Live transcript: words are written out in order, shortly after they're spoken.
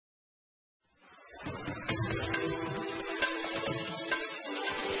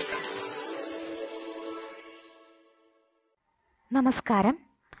നമസ്കാരം.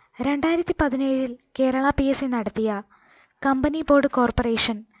 2017 കേരള PSC നടത്തിയ company board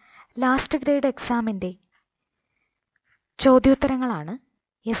corporation last grade എക്സാമിൻ്റെ ചോദ്യോത്തരങ്ങളാണ്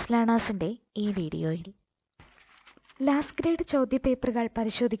യെസ് ലേണേഴ്സിൻ്റെ ഈ വീഡിയോയിൽ. ലാസ്റ്റ് ഗ്രേഡ് ചോദ്യപേപ്പറുകൾ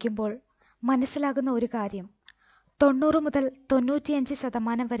പരിശോധിക്കുമ്പോൾ മനസ്സിലാകുന്ന ഒരു കാര്യം 90 മുതൽ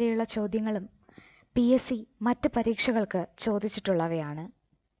 95% വരെയുള്ള ചോദ്യങ്ങളും PSC മറ്റ് പരീക്ഷകൾക്ക് ചോദിച്ചിട്ടുള്ളവയാണ്.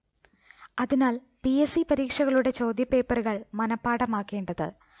 അതിനാൽ PSC പരീക്ഷകളുടെ ചോദ്യപേപ്പറുകൾ മനഃപ്പാഠമാക്കേണ്ടത്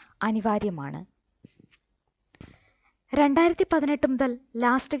അനിവാര്യമാണ്. 2018 മുതൽ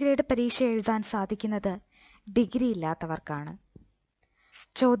ലാസ്റ്റ് ഗ്രേഡ് പരീക്ഷ എഴുതാൻ സാധിക്കുന്നത് ഡിഗ്രി ഇല്ലാത്തവർക്കാണ്.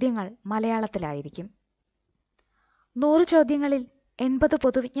 ചോദ്യങ്ങൾ മലയാളത്തിലായിരിക്കും. 100 ചോദ്യങ്ങളിൽ 80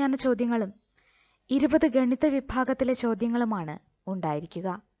 പൊതുവിജ്ഞാന ചോദ്യങ്ങളും 20 ഗണിത വിഭാഗത്തിലെ ചോദ്യങ്ങളുമാണ് ഉണ്ടായിരിക്കുക.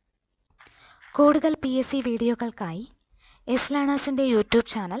 കൂടുതൽ PSC വീഡിയോകൾക്കായി യെസ് ലേണേഴ്സിൻ്റെ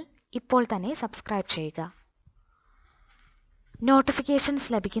യൂട്യൂബ് ചാനൽ ഇപ്പോൾ തന്നെ സബ്സ്ക്രൈബ് ചെയ്യുക. നോട്ടിഫിക്കേഷൻസ്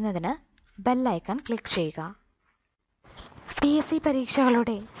ലഭിക്കുന്നതിന് ബെൽ ഐക്കൺ ക്ലിക്ക് ചെയ്യുക. PSC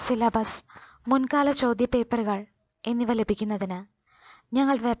പരീക്ഷകളുടെ സിലബസ്, മുൻകാല ചോദ്യപേപ്പറുകൾ എന്നിവ ലഭിക്കുന്നതിന്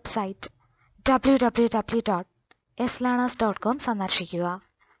ഞങ്ങൾ വെബ്സൈറ്റ് www.yeslearners.com സന്ദർശിക്കുക.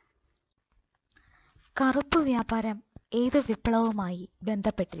 കറുപ്പ് വ്യാപാരം ഏത് വിപ്ലവവുമായി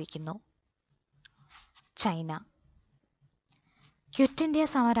ബന്ധപ്പെട്ടിരിക്കുന്നു? ചൈന. ക്വിറ്റ് ഇന്ത്യ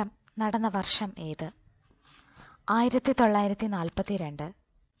സമരം നടന്ന വർഷം ഏത്? 1942.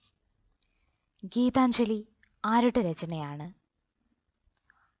 ഗീതാഞ്ജലി ആരുടെ രചനയാണ്?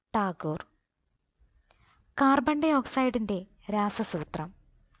 ടാഗോർ. Carbon dye ഓക്സൈഡിൻ്റെ രാസസൂത്രം?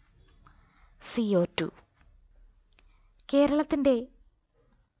 CO2. കേരളത്തിൻ്റെ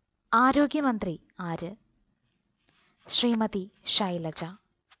ആരോഗ്യമന്ത്രി ആര്? Shrimati Shailaja.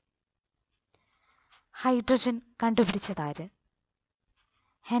 Hydrogen കണ്ടുപിടിച്ചതാര്?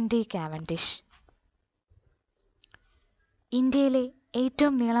 Henry Cavendish. ഇന്ത്യയിലെ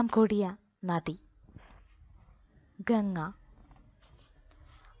ഏറ്റവും നീളം കൂടിയ നദി? ഗംഗ.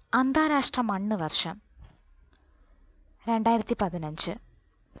 അന്താരാഷ്ട്ര മണ്ണ് വർഷം? 2015.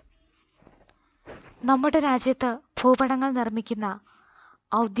 നമ്മുടെ രാജ്യത്ത് ഭൂപടങ്ങൾ നിർമ്മിക്കുന്ന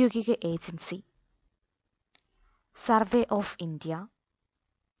ഔദ്യോഗിക ഏജൻസി? Survey of India.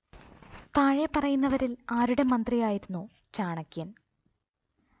 താഴെ പറയുന്നവരിൽ ആരുടെ മന്ത്രിയായിരുന്നു ചാണക്യൻ?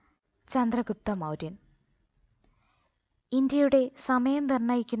 ചന്ദ്രഗുപ്ത മൗര്യൻ. ഇന്ത്യയുടെ സമയം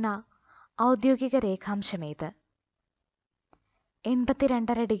നിർണയിക്കുന്ന ഔദ്യോഗിക രേഖാംശമേത്?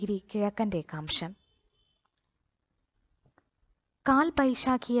 82.5 ഡിഗ്രി കിഴക്കൻ രേഖാംശം. കാൽ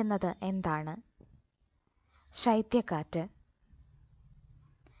ബൈശാഖി എന്നത് എന്താണ്? ശൈത്യക്കാറ്റ്.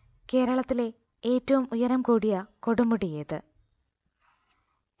 കേരളത്തിലെ ഏറ്റവും ഉയരം കൂടിയ കൊടുമുടി ഏത്?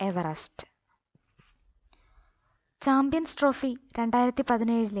 എവറസ്റ്റ്. ചാമ്പ്യൻസ് ട്രോഫി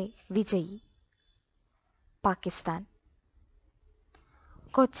 2017 വിജയി? പാകിസ്ഥാൻ.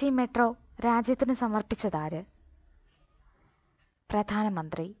 കൊച്ചി മെട്രോ രാജ്യത്തിന് സമർപ്പിച്ചതാര്?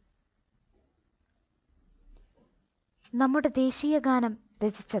 പ്രധാനമന്ത്രി. നമ്മുടെ ദേശീയ ഗാനം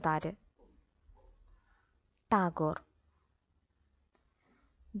രചിച്ചതാര്? ടാഗോർ.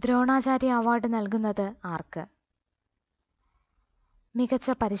 ദ്രോണാചാര്യ അവാർഡ് നൽകുന്നത് ആർക്ക്? മികച്ച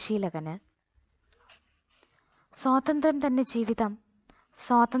പരിശീലകന്. സ്വാതന്ത്ര്യം തന്നെ ജീവിതം,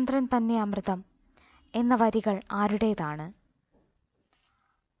 സ്വാതന്ത്ര്യം തന്നെ അമൃതം എന്ന വരികൾ ആരുടേതാണ്?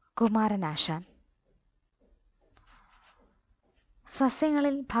 കുമാരനാശാൻ.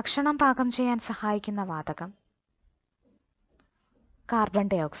 സസ്യങ്ങളിൽ ഭക്ഷണം പാകം ചെയ്യാൻ സഹായിക്കുന്ന വാതകം? Carbon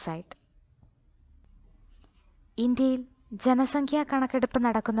dye oxide. ഇന്ത്യയിൽ ജനസംഖ്യാ കണക്കെടുപ്പ്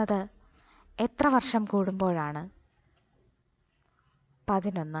നടക്കുന്നത് എത്ര വർഷം കൂടുമ്പോഴാണ്?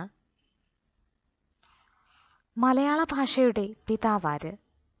 11. മലയാള ഭാഷയുടെ പിതാവാര്?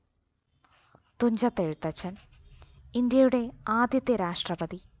 തുഞ്ചത്തെഴുത്തച്ഛൻ. ഇന്ത്യയുടെ ആദ്യത്തെ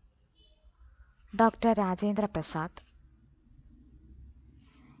രാഷ്ട്രപതി? ഡോക്ടർ രാജേന്ദ്ര പ്രസാദ്.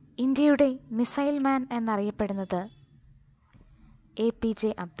 ഇന്ത്യയുടെ മിസൈൽ മാൻ എന്നറിയപ്പെടുന്നത്? APJ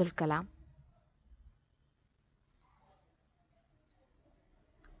അബ്ദുൽ കലാം.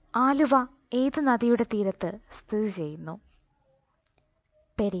 ആലുവ ഏത് നദിയുടെ തീരത്ത് സ്ഥിതി ചെയ്യുന്നു?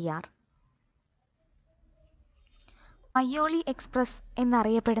 പെരിയാർ. പയ്യോളി എക്സ്പ്രസ്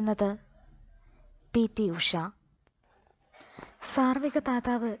എന്നറിയപ്പെടുന്നത്? PT ഉഷ. സാർവിക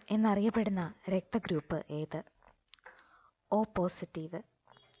ദാതാവ് എന്നറിയപ്പെടുന്ന രക്തഗ്രൂപ്പ് ഏത്? O positive.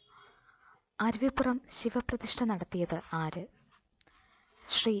 അരുവിപ്പുറം ശിവപ്രതിഷ്ഠ നടത്തിയത് ആര്?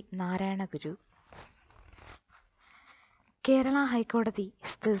 ശ്രീ നാരായണ ഗുരു. കേരള ഹൈക്കോടതി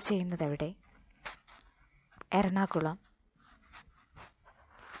സ്ഥിതി ചെയ്യുന്നതെവിടെ? എറണാകുളം.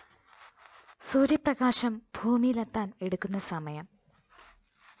 സൂര്യപ്രകാശം ഭൂമിയിലെത്താൻ എടുക്കുന്ന സമയം?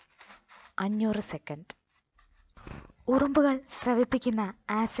 500 സെക്കൻഡ്. ഉറുമ്പുകൾ സ്രവിപ്പിക്കുന്ന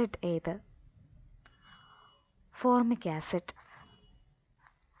ആസിഡ് ഏത്? Formic acid.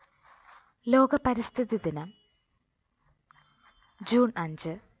 ലോക പരിസ്ഥിതി ദിനം ജൂൺ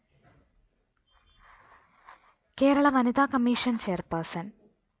 5. കേരള വനിതാ commission chairperson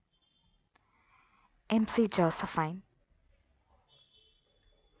MC Josephine.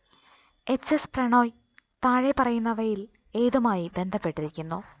 HS Prannoy താഴെ പറയുന്നവയിൽ ഏതുമായി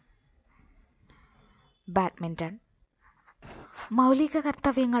ബന്ധപ്പെട്ടിരിക്കുന്നു? ബാഡ്മിന്റൺ. മൗലിക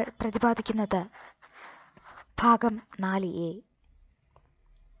കർത്തവ്യങ്ങൾ പ്രതിപാദിക്കുന്നത് ഭാഗം 4A.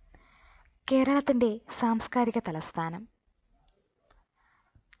 കേരളത്തിന്റെ സാംസ്കാരിക തലസ്ഥാനം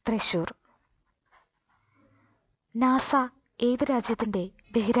തൃശൂർ. നാസ ഏത് രാജ്യത്തിന്റെ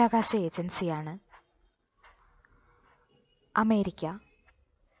ബഹിരാകാശ ഏജൻസിയാണ്? അമേരിക്ക.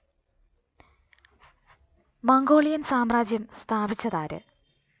 മംഗോളിയൻ സാമ്രാജ്യം സ്ഥാപിച്ചതാര്?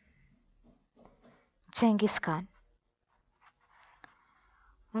 Genghis Khan.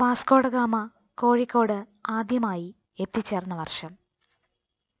 Vasco da gamma Kozhikode ആദ്യമായി എത്തിച്ചേർന്ന വർഷം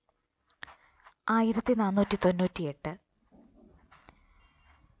 1498.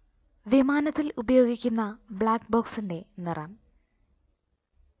 വിമാനത്തിൽ ഉപയോഗിക്കുന്ന ബ്ലാക്ക് ബോക്സിന്റെ നിറം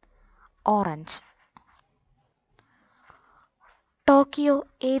ഓറഞ്ച്. ടോക്കിയോ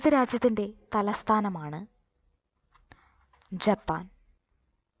ഏത് രാജ്യത്തിന്റെ തലസ്ഥാനമാണ്? ജപ്പാൻ.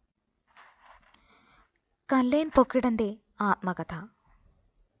 കല്ലേൻ പൊക്കിടന്റെ ആത്മകഥ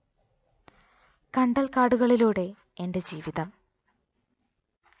കണ്ടൽക്കാടുകളിലൂടെ എൻ്റെ ജീവിതം.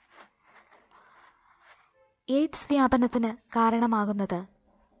 എയ്ഡ്സ് വ്യാപനത്തിന് കാരണമാകുന്നത്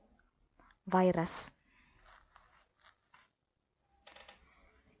വൈറസ്.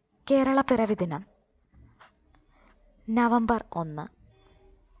 കേരള പിറവി ദിനം നവംബർ 1.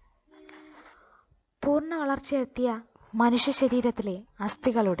 പൂർണ്ണ വളർച്ചയെത്തിയ മനുഷ്യ ശരീരത്തിലെ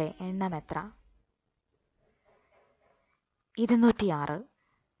അസ്ഥികളുടെ എണ്ണം എത്ര? 206.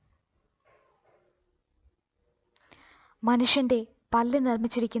 മനുഷ്യന്റെ പല്ല്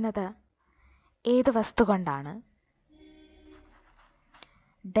നിർമ്മിച്ചിരിക്കുന്നത് ഏത് വസ്തു കൊണ്ടാണ്?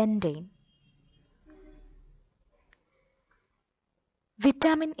 ഡെൻഡെയ്ൻ.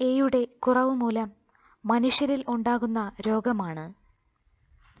 വിറ്റാമിൻ എയുടെ കുറവ് മൂലം മനുഷ്യരിൽ ഉണ്ടാകുന്ന രോഗമാണ്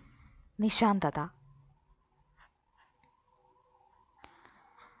നിശാന്തത.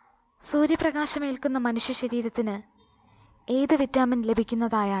 സൂര്യപ്രകാശമേൽക്കുന്ന മനുഷ്യ ശരീരത്തിന് ഏത് വിറ്റാമിൻ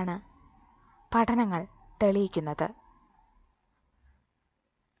ലഭിക്കുന്നതായാണ് പഠനങ്ങൾ തെളിയിക്കുന്നത്?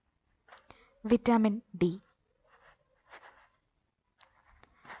 Vitamin D.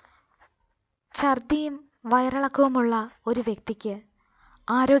 ഛർദിയും വയറിളക്കവുമുള്ള ഒരു വ്യക്തിക്ക്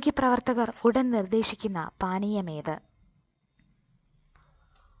ആരോഗ്യ പ്രവർത്തകർ ഉടൻ നിർദ്ദേശിക്കുന്ന പാനീയമേത്?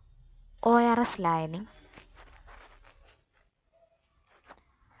 ORS ലായനി.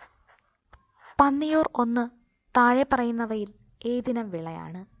 പന്നിയൂർ 1 താഴെ പറയുന്നവയിൽ ഏതിനം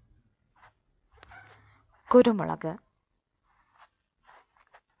വിളയാണ്? കുരുമുളക്.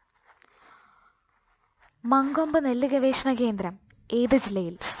 മങ്കൊമ്പ് നെല്ല് ഗവേഷണ കേന്ദ്രം ഏത്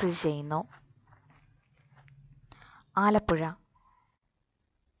ജില്ലയിൽ സ്ഥിതി ചെയ്യുന്നു? ആലപ്പുഴ.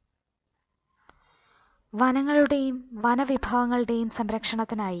 വനങ്ങളുടെയും വനവിഭവങ്ങളുടെയും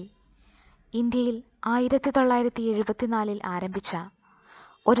സംരക്ഷണത്തിനായി ഇന്ത്യയിൽ 1974 ആരംഭിച്ച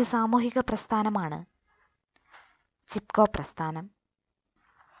ഒരു സാമൂഹിക പ്രസ്ഥാനമാണ് ചിപ്കോ പ്രസ്ഥാനം.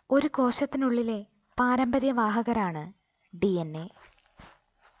 ഒരു കോശത്തിനുള്ളിലെ പാരമ്പര്യവാഹകരാണ് DNA.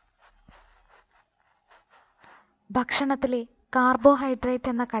 ഭക്ഷണത്തിലെ കാർബോഹൈഡ്രേറ്റ്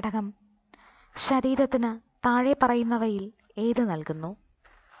എന്ന ഘടകം ശരീരത്തിന് താഴെ പറയുന്നവയിൽ ഏത് നൽകുന്നു?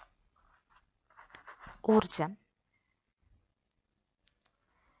 ഊർജം.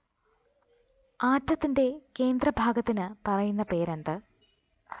 ആറ്റത്തിന്റെ കേന്ദ്രഭാഗത്തിന് പറയുന്ന പേരെന്ത്?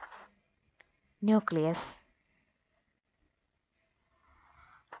 ന്യൂക്ലിയസ്.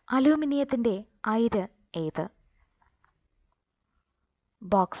 അലൂമിനിയത്തിന്റെ അയിര് ഏത്?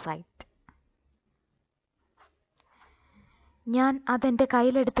 ബോക്സൈറ്റ്. ഞാൻ അതെന്റെ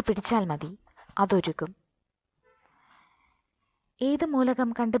കയ്യിലെടുത്ത് പിടിച്ചാൽ മതി, അതൊരുക്കും. ഏത് മൂലകം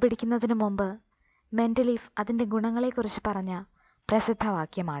കണ്ടുപിടിക്കുന്നതിനു മുമ്പ് മെൻഡലീഫ് അതിന്റെ ഗുണങ്ങളെക്കുറിച്ച് പറഞ്ഞ പ്രസിദ്ധ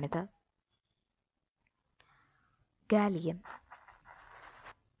വാക്യമാണിത്? ഗാലിയം.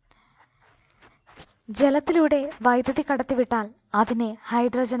 ജലത്തിലൂടെ വൈദ്യുതി കടത്തിവിട്ടാൽ അതിനെ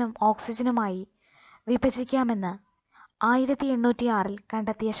ഹൈഡ്രജനും ഓക്സിജനുമായി വിഭജിക്കാമെന്ന് 1806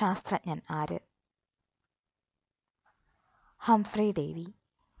 കണ്ടെത്തിയ ശാസ്ത്രജ്ഞൻ ആര്? Humphrey Davy.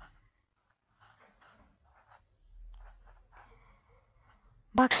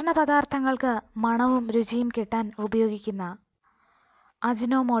 ഭക്ഷണപദാർത്ഥങ്ങൾക്ക് മണവും രുചിയും കിട്ടാൻ ഉപയോഗിക്കുന്ന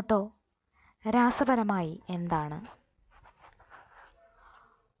അജിനോമോട്ടോ രാസപരമായി എന്താണ്?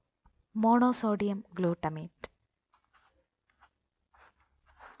 Monosodium glutamate.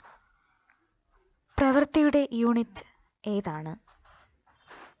 പ്രവൃത്തിയുടെ യൂണിറ്റ് ഏതാണ്?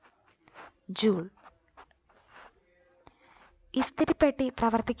 ജൂൾ. ഇസ്തിരിപ്പെട്ടി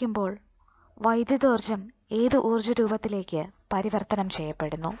പ്രവർത്തിക്കുമ്പോൾ വൈദ്യുതോർജം ഏത് ഊർജ രൂപത്തിലേക്ക് പരിവർത്തനം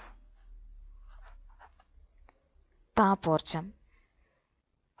ചെയ്യപ്പെടുന്നു? താപോർജം.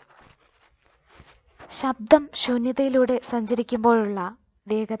 ശബ്ദം ശൂന്യതയിലൂടെ സഞ്ചരിക്കുമ്പോഴുള്ള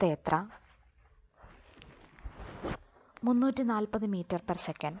വേഗത എത്ര? 340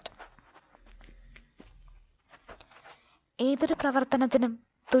 മീറ്റർ/സെക്കൻഡ്. ഏതൊരു പ്രവർത്തനത്തിനും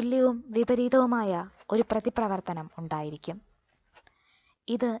തുല്യവും വിപരീതവുമായ ഒരു പ്രതിപ്രവർത്തനം ഉണ്ടായിരിക്കും.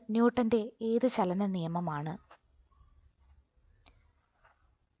 ഇത് ന്യൂട്ടന്റെ ഏത് ചലന നിയമമാണ്?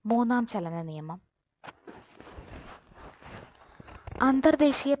 മൂന്നാം ചലന നിയമം.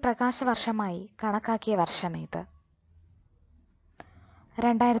 അന്തർദേശീയ പ്രകാശവർഷമായി കണക്കാക്കിയ വർഷമേത്?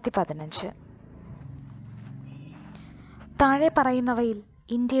 2015. താഴെ പറയുന്നവയിൽ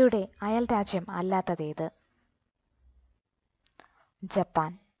ഇന്ത്യയുടെ അയൽ രാജ്യം അല്ലാത്തതേത്?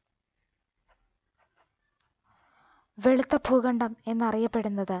 ജപ്പാൻ. വെളുത്ത ഭൂഖണ്ഡം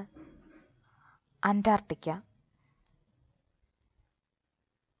എന്നറിയപ്പെടുന്നത്? അന്റാർട്ടിക്ക.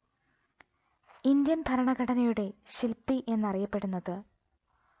 ഇന്ത്യൻ ഭരണഘടനയുടെ ശില്പി എന്നറിയപ്പെടുന്നത്?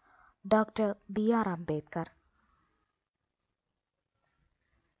 Doctor BR Ambedkar.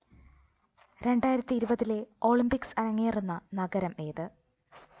 2020 ഒളിമ്പിക്സ് അരങ്ങേറുന്ന നഗരം ഏത്?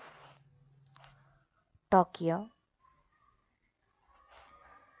 ടോക്കിയോ.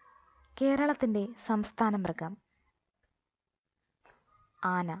 കേരളത്തിന്റെ സംസ്ഥാന മൃഗം?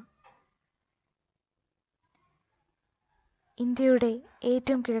 ആന. ഇന്ത്യയുടെ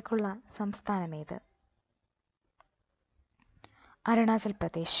ഏറ്റവും കിഴക്കുള്ള സംസ്ഥാനമേത്? അരുണാചൽ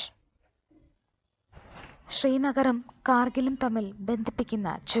പ്രദേശ്. ശ്രീനഗറും കാർഗിലും തമ്മിൽ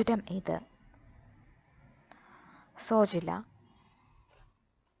ബന്ധിപ്പിക്കുന്ന ചുരം ഏത്? സോജില.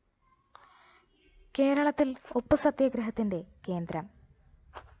 കേരളത്തിൽ ഉപ്പ് സത്യാഗ്രഹത്തിന്റെ കേന്ദ്രം?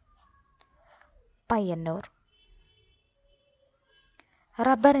 പയ്യന്നൂർ.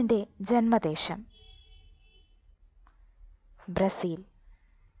 റബ്ബറിന്റെ ജന്മദേശം? ബ്രസീൽ.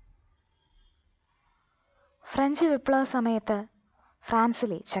 ഫ്രഞ്ച് വിപ്ലവ സമയത്ത്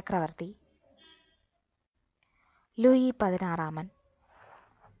ഫ്രാൻസിലെ ചക്രവർത്തി? ലൂയി 16.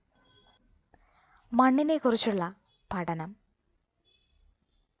 മണ്ണിനെ കുറിച്ചുള്ള പഠനം?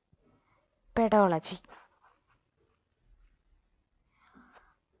 പെഡോളജി.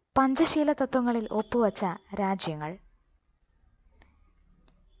 പഞ്ചശീല തത്വങ്ങളിൽ ഒപ്പുവച്ച രാജ്യങ്ങൾ?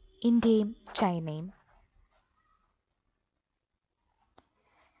 ഇന്ത്യയും ചൈനയും.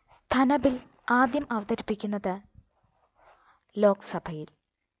 ധനബിൽ ആദ്യം അവതരിപ്പിക്കുന്നത്? ലോക്സഭയിൽ.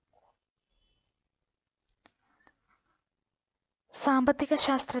 സാമ്പത്തിക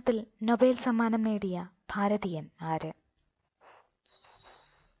ശാസ്ത്രത്തിൽ നൊബേൽ സമ്മാനം നേടിയ ഭാരതീയൻ ആര്?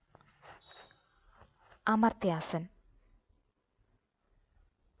 അമർത്യ സെൻ.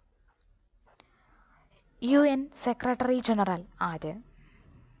 UN സെക്രട്ടറി ജനറൽ ആര്?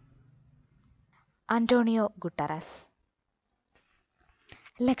 Antonio Guterres.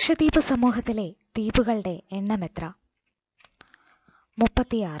 ലക്ഷദ്വീപ് സമൂഹത്തിലെ ദ്വീപുകളുടെ എണ്ണം എത്ര?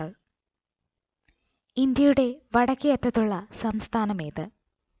 36. ഇന്ത്യയുടെ വടക്കേ അറ്റത്തുള്ള സംസ്ഥാനമേത്?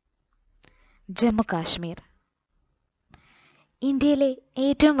 ജമ്മു കാശ്മീർ. ഇന്ത്യയിലെ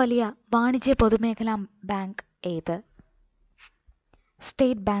ഏറ്റവും വലിയ വാണിജ്യ പൊതുമേഖലാ ബാങ്ക് ഏത്?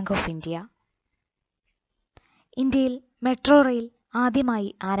 State bank of India. ഇന്ത്യയിൽ മെട്രോ റെയിൽ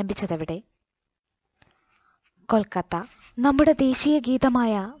ആദ്യമായി ആരംഭിച്ചതെവിടെ? കൊൽക്കത്ത. നമ്മുടെ ദേശീയ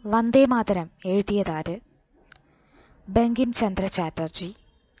ഗീതമായ വന്ദേ മാതരം എഴുതിയതാര്? ബങ്കിം ചന്ദ്ര ചാറ്റർജി.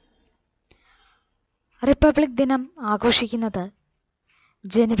 റിപ്പബ്ലിക് ദിനം ആഘോഷിക്കുന്നത്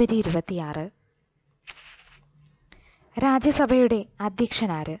ജനുവരി 26. രാജ്യസഭയുടെ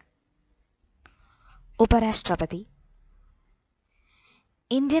അധ്യക്ഷനാര്? ഉപരാഷ്ട്രപതി.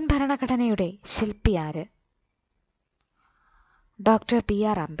 ഇന്ത്യൻ ഭരണഘടനയുടെ ശില്പി ആര്? Doctor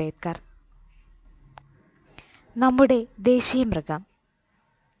BR Ambedkar. നമ്മുടെ ദേശീയ മൃഗം?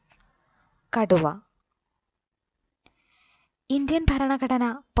 കടുവ. ഇന്ത്യൻ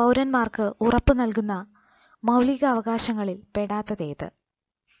ഭരണഘടന പൗരന്മാർക്ക് ഉറപ്പു നൽകുന്ന മൗലിക അവകാശങ്ങളിൽ പെടാത്തതേത്?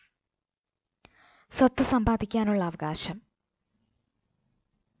 സ്വത്ത് സമ്പാദിക്കാനുള്ള അവകാശം.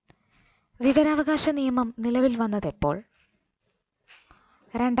 വിവരാവകാശ നിയമം നിലവിൽ വന്നതെപ്പോൾ?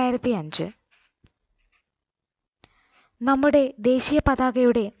 2005. നമ്മുടെ ദേശീയ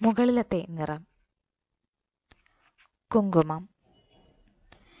പതാകയുടെ മുകളിലത്തെ നിറം? കുങ്കുമം.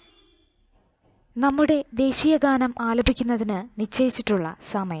 നമ്മുടെ ദേശീയ ഗാനം ആലപിക്കുന്നതിന് നിശ്ചയിച്ചിട്ടുള്ള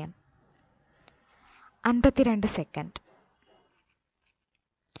സമയം? 52 സെക്കൻഡ്.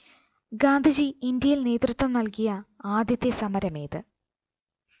 ഗാന്ധിജി ഇന്ത്യയിൽ നേതൃത്വം നൽകിയ ആദ്യത്തെ സമരമേത്?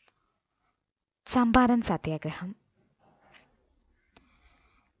 ചമ്പാരൻ സത്യാഗ്രഹം.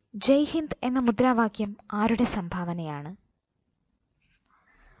 ജയ് ഹിന്ദ് എന്ന മുദ്രാവാക്യം ആരുടെ സംഭാവനയാണ്?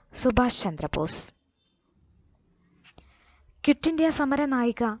 സുഭാഷ് ചന്ദ്രബോസ്. ക്വിറ്റ് ഇന്ത്യ സമര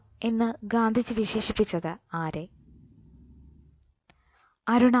നായിക എന്ന് ഗാന്ധിജി വിശേഷിപ്പിച്ചത് ആരെ?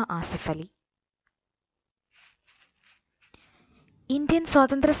 അരുണ ആസിഫ് അലി. ഇന്ത്യൻ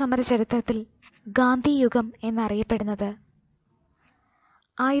സ്വാതന്ത്ര്യ സമര ചരിത്രത്തിൽ ഗാന്ധി യുഗം എന്നറിയപ്പെടുന്നത്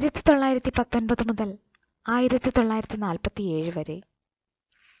 1919 മുതൽ 1947 വരെ.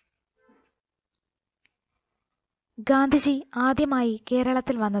 ഗാന്ധിജി ആദ്യമായി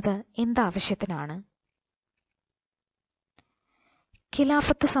കേരളത്തിൽ വന്നത് എന്താവശ്യത്തിനാണ്?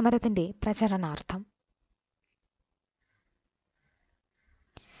 ഖിലാഫത്ത് സമരത്തിന്റെ പ്രചരണാർത്ഥം.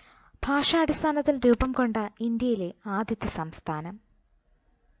 ഭാഷാടിസ്ഥാനത്തിൽ രൂപം കൊണ്ട ഇന്ത്യയിലെ ആദ്യത്തെ സംസ്ഥാനം?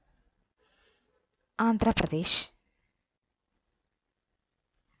 ആന്ധ്രാപ്രദേശ്.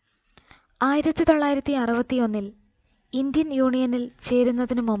 1961 ഇന്ത്യൻ യൂണിയനിൽ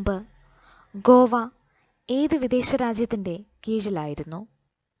ചേരുന്നതിനു മുമ്പ് ഗോവ ഏത് വിദേശ രാജ്യത്തിന്റെ കീഴിലായിരുന്നു?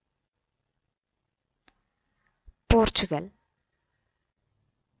 പോർച്ചുഗൽ.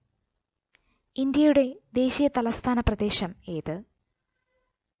 ഇന്ത്യയുടെ ദേശീയ തലസ്ഥാന പ്രദേശം ഏത്?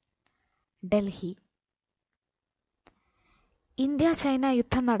 ഡൽഹി. ഇന്ത്യ ചൈന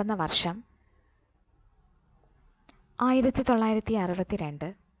യുദ്ധം നടന്ന വർഷം?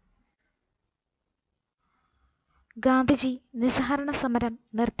 1962. ഗാന്ധിജി നിസ്സഹരണ സമരം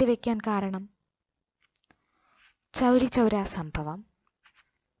നിർത്തിവെക്കാൻ കാരണം? ചൗരി ചൗര സംഭവം.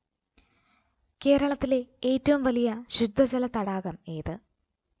 കേരളത്തിലെ ഏറ്റവും വലിയ ശുദ്ധജല തടാകം ഏത്?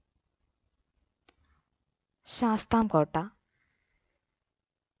 ശാസ്താംകോട്ട.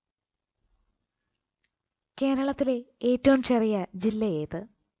 കേരളത്തിലെ ഏറ്റവും ചെറിയ ജില്ല ഏത്?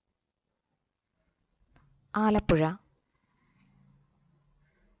 ആലപ്പുഴ.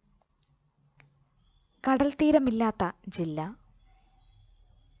 കടൽ തീരമില്ലാത്ത ജില്ല?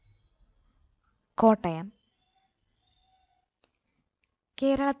 കോട്ടയം.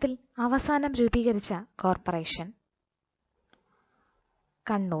 കേരളത്തിൽ അവസാനം രൂപീകരിച്ച കോർപ്പറേഷൻ?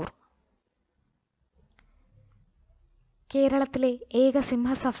 കണ്ണൂർ. കേരളത്തിലെ ഏക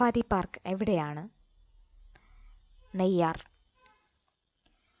സിംഹ സഫാരി പാർക്ക് എവിടെയാണ്? നെയ്യാർ.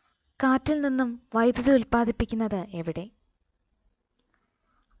 കാറ്റിൽ നിന്നും വൈദ്യുതി ഉൽപ്പാദിപ്പിക്കുന്നത് എവിടെ?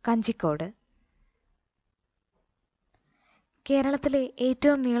 കഞ്ചിക്കോട്. കേരളത്തിലെ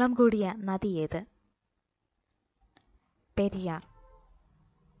ഏറ്റവും നീളം കൂടിയ നദി ഏത്? പെരിയാർ.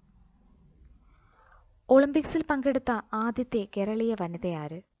 ഒളിമ്പിക്സിൽ പങ്കെടുത്ത ആദ്യത്തെ കേരളീയ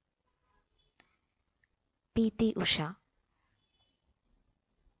വനിതയാര്? PT ഉഷ.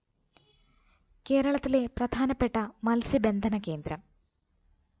 കേരളത്തിലെ പ്രധാനപ്പെട്ട മത്സ്യബന്ധന കേന്ദ്രം?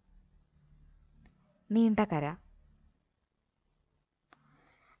 നീണ്ടകര.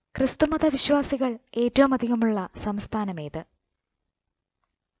 ക്രിസ്തുമത വിശ്വാസികൾ ഏറ്റവും അധികമുള്ള സംസ്ഥാനമേത്?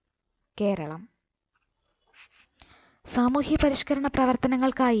 കേരളം. സാമൂഹ്യ പരിഷ്കരണ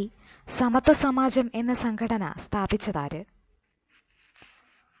പ്രവർത്തനങ്ങൾക്കായി സമത്വ സമാജം എന്ന സംഘടന സ്ഥാപിച്ചതാര്?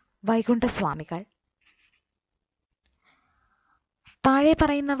 വൈകുണ്ഠസ്വാമികൾ. താഴെ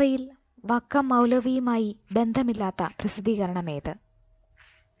പറയുന്നവയിൽ വക്കം മൗലവിയുമായി ബന്ധമില്ലാത്ത പ്രസിദ്ധീകരണമേത്?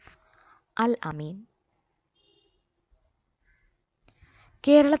 അൽ അമീൻ.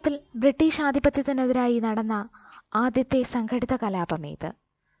 കേരളത്തിൽ ബ്രിട്ടീഷ് ആധിപത്യത്തിനെതിരായി നടന്ന ആദ്യത്തെ സംഘടിത കലാപമേത്?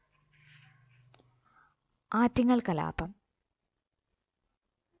 ആറ്റിങ്ങൽ കലാപം.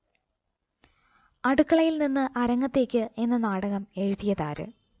 അടുക്കളയിൽ നിന്ന് അരങ്ങത്തേക്ക് എന്ന നാടകം എഴുതിയതാര്?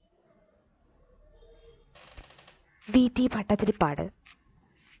 VT ഭട്ടതിരിപ്പാട്.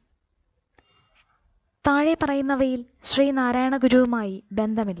 താഴെ പറയുന്നവയിൽ ശ്രീനാരായണ ഗുരുവുമായി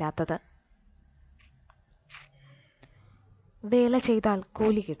ബന്ധമില്ലാത്തത്? വേല ചെയ്താൽ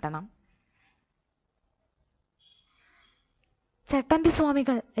കൂലി കിട്ടണം. ചട്ടമ്പി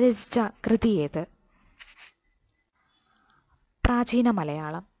സ്വാമികൾ രചിച്ച കൃതി ഏത്? പ്രാചീന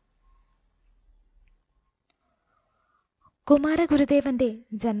മലയാളം. കുമാരഗുരുദേവന്റെ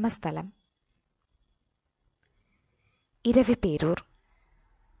ജന്മസ്ഥലം? ഇരവിപേരൂർ.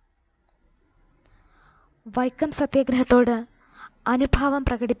 വൈക്കം സത്യാഗ്രഹത്തോട് അനുഭാവം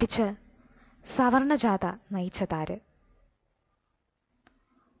പ്രകടിപ്പിച്ച് സവർണജാഥ നയിച്ചതാര്?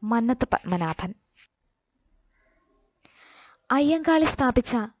 മന്നത്ത് പത്മനാഭൻ. അയ്യങ്കാളി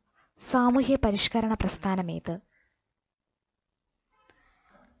സ്ഥാപിച്ച സാമൂഹ്യ പരിഷ്കരണ പ്രസ്ഥാനമേത്?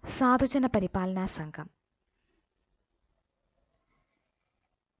 സാധുജന പരിപാലനാ സംഘം.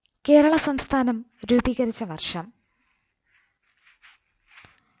 കേരള സംസ്ഥാനം രൂപീകരിച്ച വർഷം?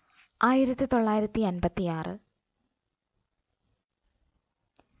 1956.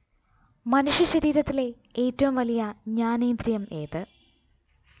 മനുഷ്യ ശരീരത്തിലെ ഏറ്റവും വലിയ ജ്ഞാനേന്ദ്രിയം ഏത്?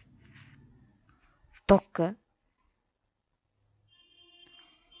 ത്വക്ക്.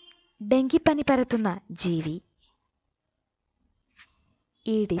 ഡെങ്കിപ്പനി പരത്തുന്ന ജീവി.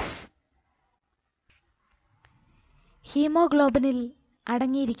 ഈഡിസ്. ഹീമോഗ്ലോബിനിൽ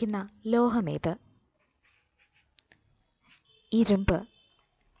അടങ്ങിയിരിക്കുന്ന ലോഹമേത്? ഇരുമ്പ്.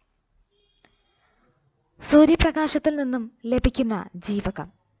 സൂര്യപ്രകാശത്തിൽ നിന്നും ലഭിക്കുന്ന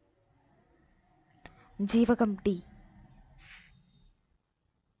ജീവകം. ജീവകം ഡി.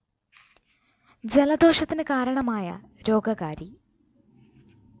 ജലദോഷത്തിന് കാരണമായ രോഗകാരി.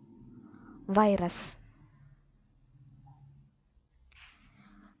 വൈറസ്.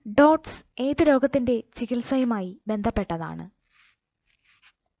 ഡോട്ട്സ് ഏത് രോഗത്തിന്റെ ചികിത്സയുമായി ബന്ധപ്പെട്ടതാണ്?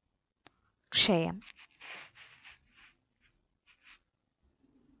 ക്ഷയം.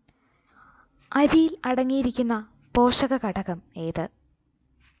 അരിയിൽ അടങ്ങിയിരിക്കുന്ന പോഷക ഘടകം ഏത്?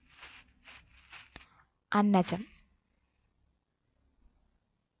 അന്നജം.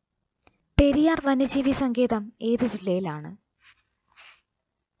 പെരിയാർ വന്യജീവി സങ്കേതം ഏത് ജില്ലയിലാണ്?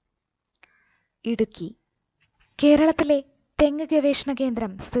 ഇടുക്കി. കേരളത്തിലെ തെങ്ങ് ഗവേഷണ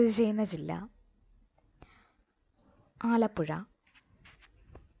കേന്ദ്രം സ്ഥിതി ചെയ്യുന്ന ജില്ല? ആലപ്പുഴ.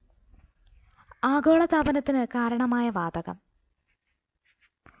 ആഗോളതാപനത്തിന് കാരണമായ വാതകം?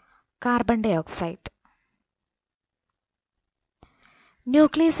 Carbon dye oxide.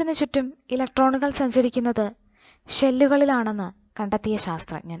 ന്യൂക്ലിയസിന് ചുറ്റും ഇലക്ട്രോണുകൾ സഞ്ചരിക്കുന്നത് ഷെല്ലുകളിലാണെന്ന് കണ്ടെത്തിയ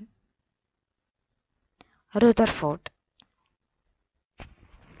ശാസ്ത്രജ്ഞൻ? റുദർഫോർഡ്.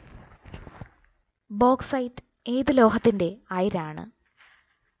 ബോക്സൈറ്റ് ഏത് ലോഹത്തിന്റെ അയിരാണ്?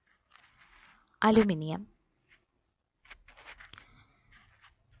 അലുമിനിയം.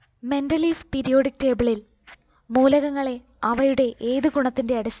 മെന്റലീഫ് പീരിയോഡിക് ടേബിളിൽ മൂലകങ്ങളെ അവയുടെ ഏത്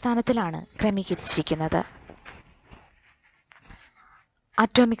ഗുണത്തിന്റെ അടിസ്ഥാനത്തിലാണ് ക്രമീകരിച്ചിരിക്കുന്നത്?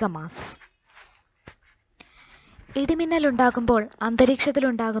 അറ്റോമിക മാസ്. ഇടിമിന്നലുണ്ടാകുമ്പോൾ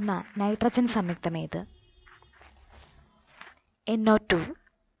അന്തരീക്ഷത്തിലുണ്ടാകുന്ന നൈട്രജൻ സംയുക്തമേത്? NO2.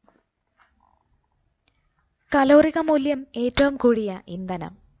 കലോറിക മൂല്യം ഏറ്റവും കൂടിയ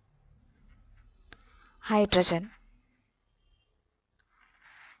ഇന്ധനം? ഹൈഡ്രജൻ.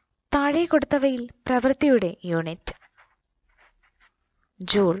 താഴെ കൊടുത്തവയിൽ പ്രവൃത്തിയുടെ യൂണിറ്റ്?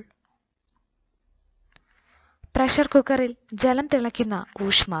 ജൂൾ. പ്രഷർ കുക്കറിൽ ജലം തിളയ്ക്കുന്ന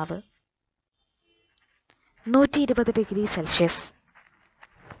ഊഷ്മാവ്? 120 ഡിഗ്രി സെൽഷ്യസ്.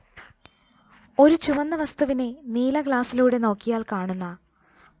 ഒരു ചുവന്ന വസ്തുവിനെ നീല ഗ്ലാസ്സിലൂടെ നോക്കിയാൽ കാണുന്ന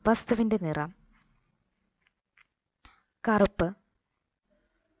വസ്തുവിന്റെ നിറം? കറുപ്പ്.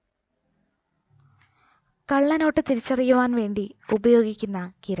 കള്ളനോട്ട് തിരിച്ചറിയുവാൻ വേണ്ടി ഉപയോഗിക്കുന്ന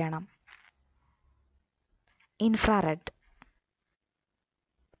കിരണം? ഇൻഫ്രാറെഡ്.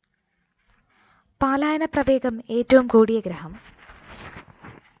 പാലായന പ്രവേഗം ഏറ്റവും കൂടിയ ഗ്രഹം?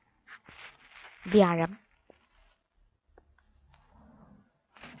 വ്യാഴം.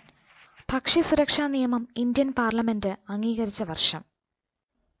 ഭക്ഷ്യസുരക്ഷാ നിയമം ഇന്ത്യൻ പാർലമെന്റ് അംഗീകരിച്ച വർഷം?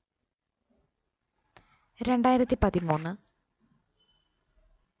 2013.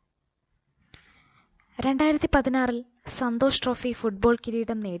 2016 സന്തോഷ് ട്രോഫി ഫുട്ബോൾ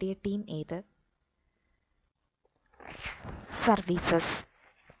കിരീടം നേടിയ ടീം ഏത്? സർവീസസ്.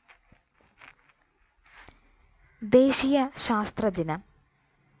 ദേശീയ ശാസ്ത്ര ദിനം?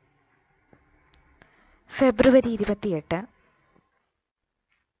 ഫെബ്രുവരി 28.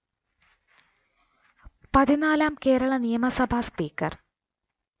 14ാം കേരള നിയമസഭാ സ്പീക്കർ?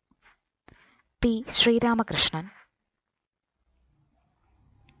 പി. ശ്രീരാമകൃഷ്ണൻ.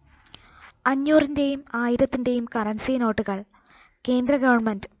 500ന്റെയും 1000ന്റെയും കറൻസി നോട്ടുകൾ കേന്ദ്ര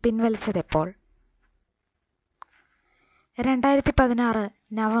ഗവൺമെന്റ് പിൻവലിച്ചതെപ്പോൾ? 2016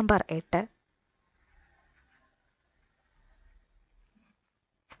 നവംബർ 8.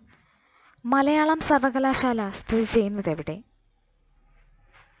 മലയാളം സർവകലാശാല സ്ഥിതി ചെയ്യുന്നതെവിടെ?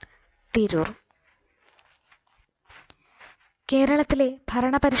 തിരൂർ. കേരളത്തിലെ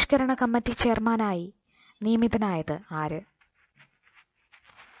ഭരണപരിഷ്കരണ കമ്മിറ്റി ചെയർമാനായി നിയമിതനായത് ആര്?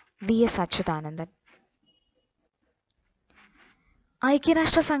 VS അച്യുതാനന്ദൻ.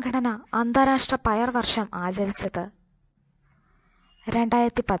 ഐക്യരാഷ്ട്ര സംഘടന അന്താരാഷ്ട്ര പയർ വർഷം ആചരിച്ചത്?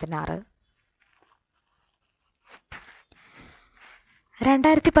 2016.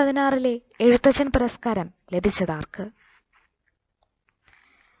 2016 എഴുത്തച്ഛൻ പുരസ്കാരം ലഭിച്ചതാർക്ക്?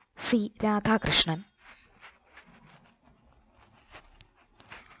 സി. രാധാകൃഷ്ണൻ.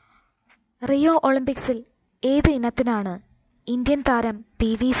 റിയോ ഒളിമ്പിക്സിൽ ഏത് ഇനത്തിനാണ് ഇന്ത്യൻ താരം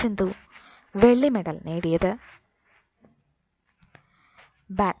PV സിന്ധു വെള്ളി മെഡൽ നേടിയത്?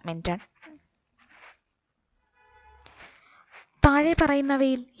 ബാഡ്മിന്റൺ. താഴെ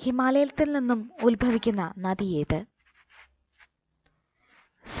പറയുന്നവയിൽ ഹിമാലയത്തിൽ നിന്നും ഉത്ഭവിക്കുന്ന നദി ഏത്?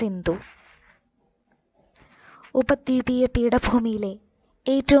 സിന്ധു. ഉപദ്വീപീയ പീഠഭൂമിയിലെ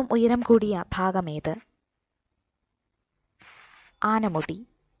ഏറ്റവും ഉയരം കൂടിയ ഭാഗമേത്? ആനമുടി.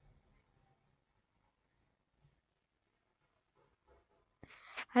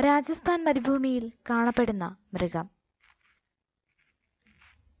 രാജസ്ഥാൻ മരുഭൂമിയിൽ കാണപ്പെടുന്ന മൃഗം?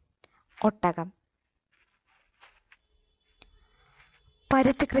 ഒട്ടകം.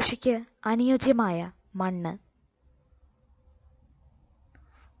 പരുത്തി കൃഷിക്ക് അനുയോജ്യമായ മണ്ണ്?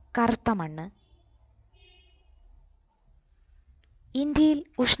 കറുത്ത മണ്ണ്. ഇന്ത്യയിൽ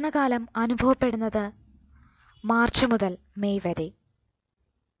ഉഷ്ണകാലം അനുഭവപ്പെടുന്നത് മാർച്ച് മുതൽ മെയ് വരെ.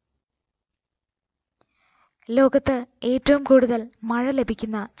 ലോകത്ത് ഏറ്റവും കൂടുതൽ മഴ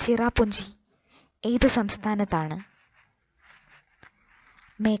ലഭിക്കുന്ന ചിറാപുഞ്ചി ഏത് സംസ്ഥാനത്താണ്?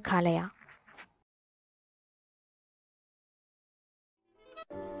 മേഘാലയ.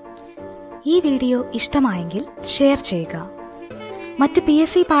 ഈ വീഡിയോ ഇഷ്ടമായെങ്കിൽ ഷെയർ ചെയ്യുക. മറ്റ്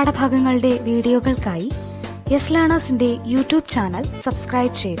PSC പാഠഭാഗങ്ങളുടെ വീഡിയോകൾക്കായി യെസ് ലേണേഴ്സിന്റെ യൂട്യൂബ് ചാനൽ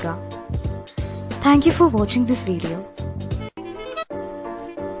സബ്സ്ക്രൈബ് ചെയ്യുക. Thank you for watching this video.